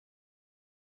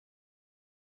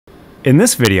In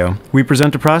this video, we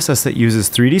present a process that uses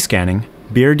 3D scanning,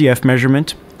 BRDF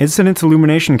measurement, incident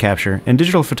illumination capture, and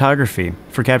digital photography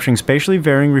for capturing spatially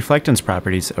varying reflectance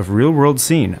properties of real-world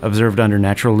scene observed under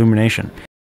natural illumination.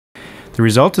 The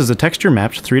result is a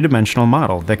texture-mapped three-dimensional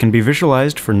model that can be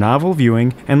visualized for novel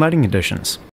viewing and lighting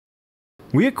conditions.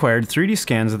 We acquired 3D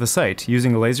scans of the site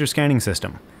using a laser scanning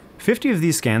system. 50 of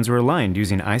these scans were aligned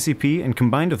using ICP and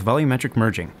combined with volumetric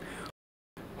merging.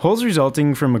 Holes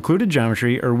resulting from occluded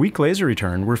geometry or weak laser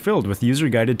return were filled with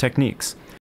user-guided techniques.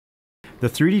 The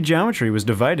 3D geometry was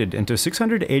divided into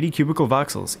 680 cubical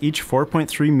voxels, each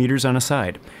 4.3 meters on a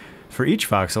side. For each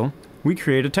voxel, we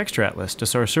create a texture atlas to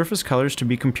source surface colors to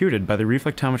be computed by the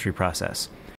reflectometry process.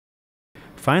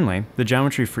 Finally, the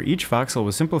geometry for each voxel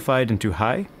was simplified into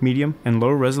high, medium, and low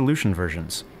resolution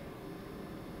versions.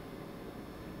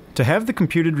 To have the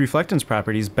computed reflectance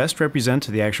properties best represent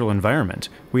the actual environment,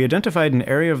 we identified an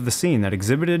area of the scene that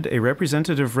exhibited a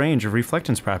representative range of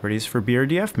reflectance properties for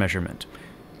BRDF measurement.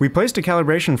 We placed a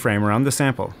calibration frame around the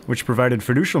sample, which provided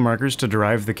fiducial markers to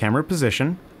derive the camera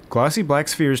position, glossy black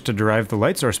spheres to derive the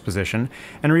light source position,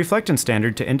 and a reflectance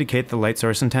standard to indicate the light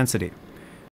source intensity.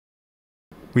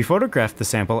 We photographed the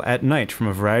sample at night from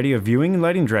a variety of viewing and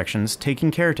lighting directions,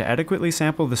 taking care to adequately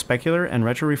sample the specular and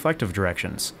retroreflective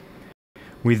directions.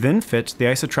 We then fit the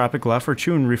isotropic La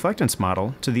Fortune reflectance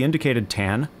model to the indicated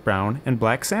tan, brown, and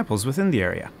black samples within the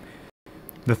area.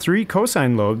 The three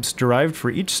cosine lobes derived for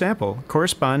each sample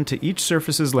correspond to each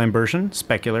surface's Lambertian,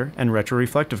 specular, and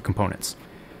retroreflective components.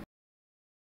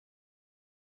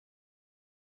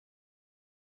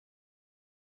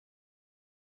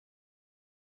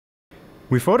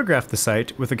 We photographed the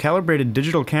site with a calibrated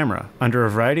digital camera under a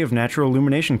variety of natural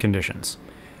illumination conditions.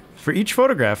 For each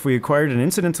photograph, we acquired an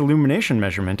incident illumination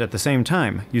measurement at the same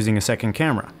time, using a second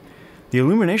camera. The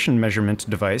illumination measurement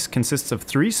device consists of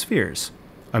three spheres: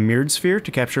 a mirrored sphere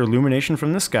to capture illumination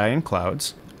from the sky and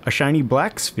clouds, a shiny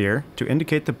black sphere to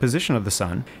indicate the position of the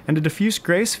sun, and a diffuse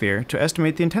gray sphere to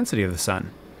estimate the intensity of the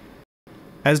sun.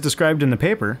 As described in the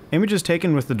paper, images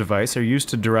taken with the device are used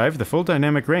to derive the full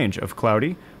dynamic range of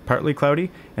cloudy, partly cloudy,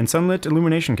 and sunlit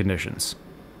illumination conditions.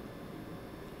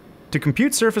 To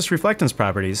compute surface reflectance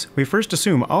properties, we first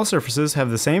assume all surfaces have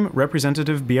the same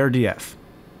representative BRDF.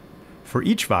 For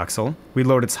each voxel, we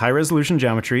load its high-resolution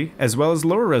geometry as well as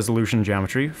lower-resolution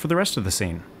geometry for the rest of the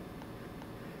scene.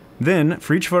 Then,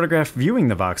 for each photograph viewing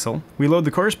the voxel, we load the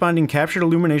corresponding captured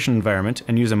illumination environment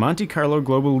and use a Monte-Carlo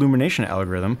global illumination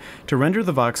algorithm to render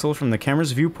the voxel from the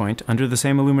camera's viewpoint under the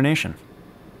same illumination.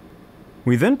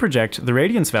 We then project the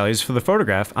radiance values for the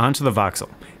photograph onto the voxel,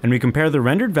 and we compare the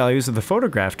rendered values of the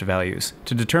photographed values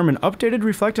to determine updated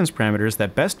reflectance parameters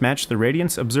that best match the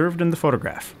radiance observed in the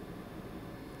photograph.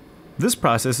 This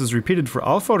process is repeated for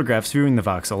all photographs viewing the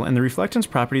voxel, and the reflectance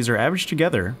properties are averaged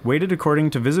together, weighted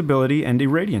according to visibility and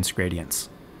irradiance gradients.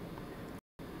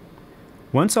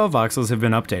 Once all voxels have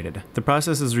been updated, the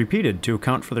process is repeated to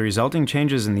account for the resulting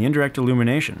changes in the indirect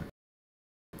illumination,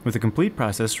 with a complete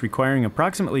process requiring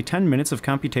approximately 10 minutes of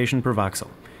computation per voxel.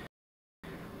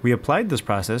 We applied this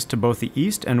process to both the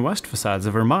east and west facades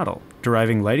of our model,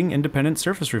 deriving lighting-independent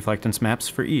surface reflectance maps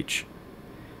for each.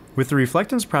 With the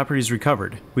reflectance properties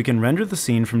recovered, we can render the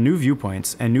scene from new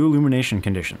viewpoints and new illumination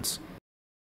conditions.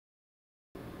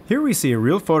 Here we see a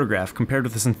real photograph compared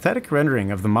with a synthetic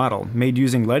rendering of the model made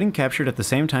using lighting captured at the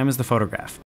same time as the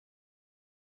photograph.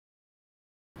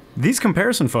 These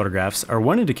comparison photographs are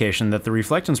one indication that the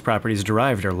reflectance properties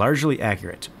derived are largely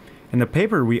accurate. In the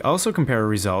paper, we also compare our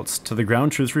results to the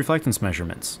ground truth reflectance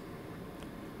measurements.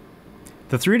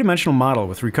 The three-dimensional model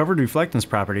with recovered reflectance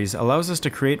properties allows us to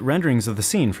create renderings of the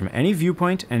scene from any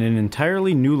viewpoint and in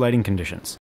entirely new lighting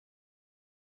conditions.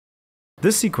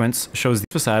 This sequence shows the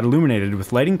facade illuminated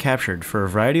with lighting captured for a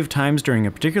variety of times during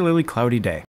a particularly cloudy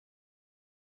day.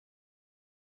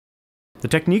 The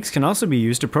techniques can also be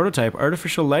used to prototype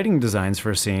artificial lighting designs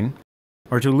for a scene,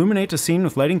 or to illuminate a scene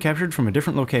with lighting captured from a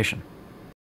different location.